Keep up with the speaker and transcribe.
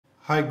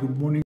Hi, good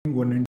morning,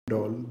 one and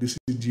all. This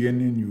is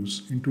GNA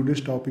News. In today's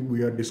topic,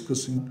 we are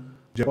discussing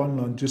Japan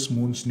launches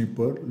Moon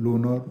Sniffer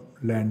lunar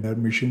lander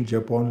mission.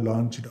 Japan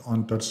launched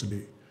on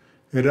Thursday.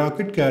 A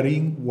rocket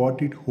carrying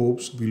what it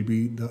hopes will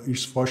be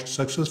its first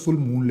successful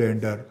moon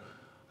lander.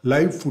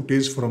 Live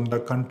footage from the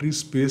country's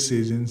space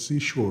agency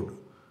showed.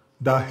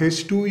 The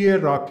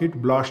H-IIA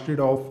rocket blasted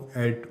off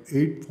at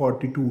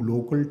 8:42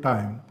 local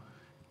time,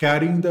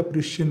 carrying the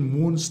precision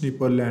Moon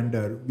Sniffer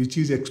lander, which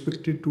is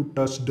expected to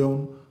touch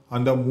down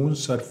on the Moon's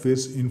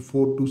surface in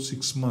 4 to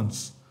 6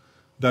 months.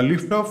 The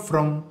liftoff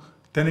from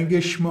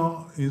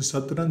Tanegashima in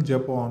southern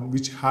Japan,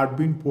 which had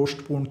been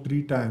postponed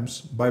 3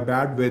 times by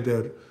bad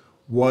weather,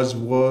 was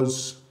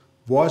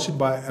watched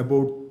by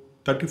about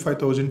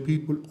 35,000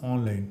 people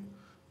online.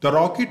 The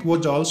rocket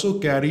was also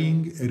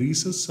carrying a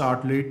research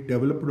satellite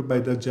developed by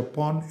the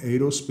Japan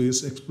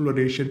Aerospace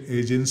Exploration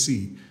Agency,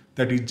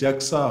 that is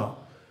JAXA,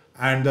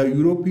 and the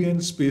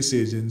European Space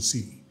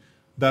Agency.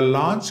 The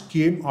launch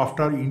came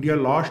after India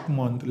last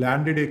month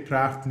landed a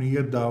craft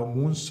near the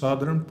moon's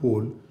southern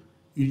pole,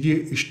 a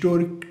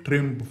historic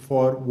triumph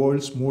for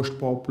world's most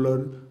popular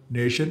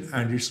nation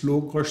and its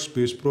low-cost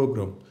space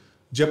program.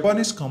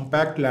 Japanese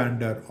compact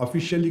lander,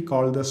 officially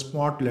called the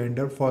Smart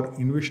Lander for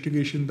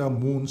investigation the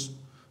moon's,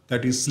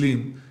 that is slim,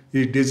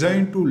 is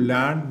designed to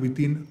land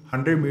within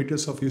 100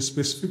 meters of a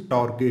specific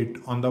target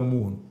on the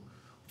moon,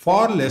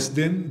 far less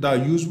than the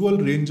usual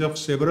range of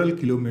several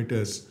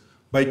kilometers.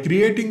 By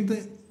creating the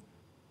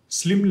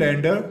slim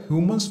lander,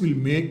 humans will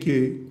make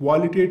a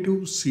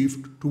qualitative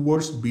shift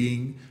towards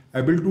being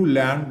able to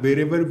land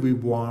wherever we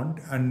want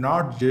and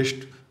not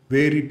just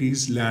where it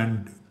is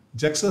landed,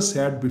 JAXA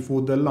said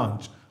before the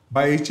launch.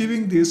 By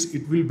achieving this,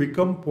 it will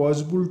become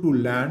possible to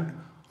land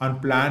on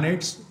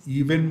planets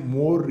even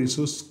more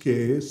resource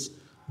scarce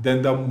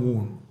than the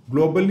moon.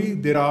 Globally,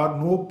 there are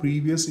no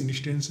previous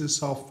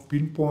instances of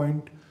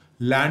pinpoint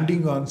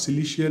landing on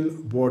celestial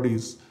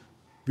bodies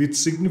with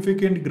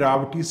significant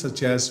gravity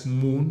such as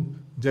moon,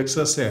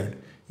 JAXA said.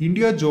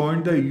 India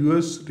joined the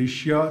US,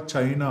 Russia,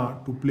 China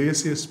to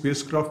place a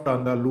spacecraft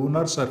on the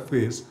lunar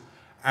surface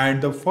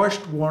and the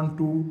first one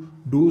to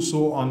do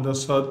so on the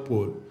South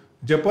Pole.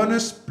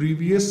 Japan's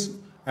previous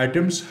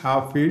attempts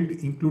have failed,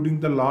 including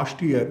the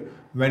last year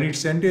when it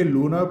sent a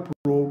lunar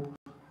probe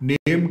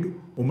named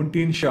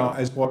Oumuamsha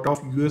as part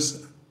of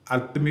US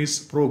Artemis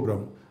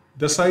program.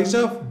 The size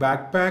of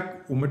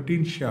backpack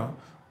Oumuamsha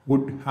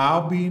would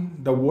have been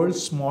the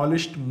world's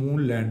smallest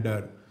moon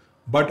lander.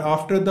 But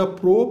after the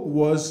probe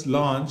was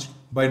launched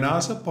by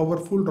NASA's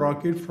powerful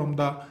rocket from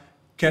the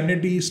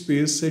Kennedy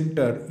Space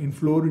Center in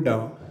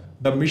Florida,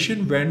 the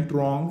mission went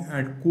wrong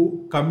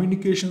and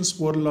communications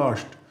were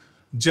lost.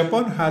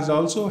 Japan has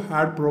also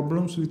had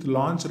problems with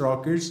launch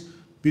rockets,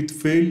 with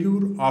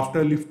failure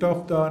after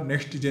liftoff the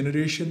next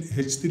generation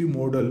H-3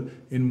 model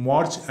in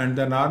March and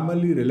the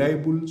normally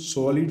reliable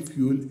solid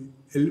fuel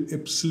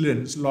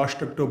Epsilon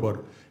last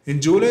October.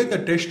 In July, the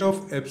test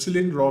of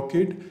Epsilon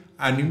rocket,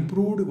 an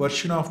improved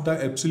version of the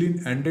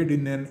Epsilon, ended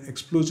in an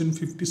explosion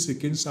 50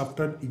 seconds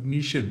after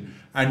ignition.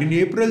 And in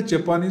April,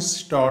 Japanese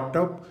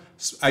startup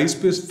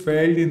iSpace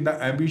failed in the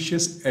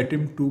ambitious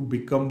attempt to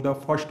become the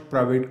first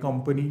private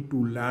company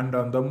to land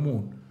on the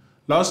moon,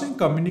 losing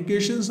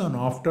communications on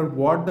after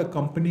what the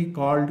company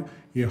called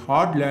a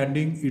hard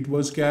landing. It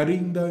was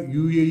carrying the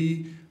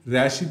UAE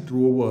Rashid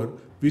rover,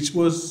 which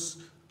was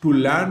to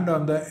land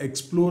on the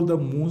explore the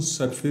moon's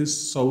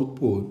surface south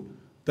pole.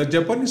 The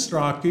Japanese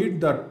rocket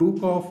that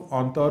took off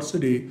on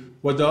Thursday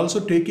was also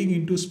taking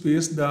into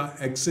space the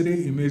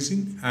X-ray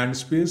imaging and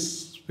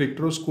space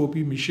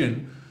spectroscopy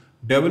mission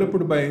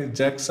developed by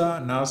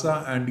JAXA,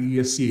 NASA and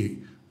ESA.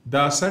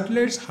 The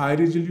satellite's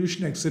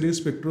high-resolution X-ray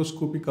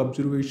spectroscopic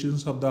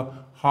observations of the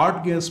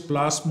hot gas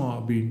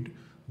plasma wind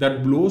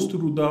that blows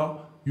through the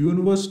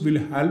universe will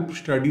help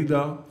study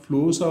the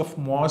flows of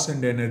mass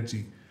and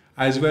energy,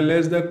 as well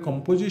as the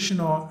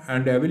composition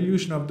and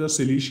evolution of the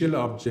celestial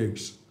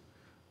objects.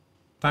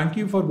 Thank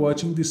you for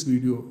watching this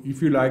video.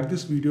 If you like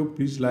this video,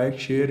 please like,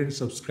 share and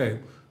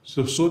subscribe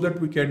so that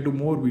we can do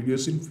more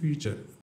videos in future.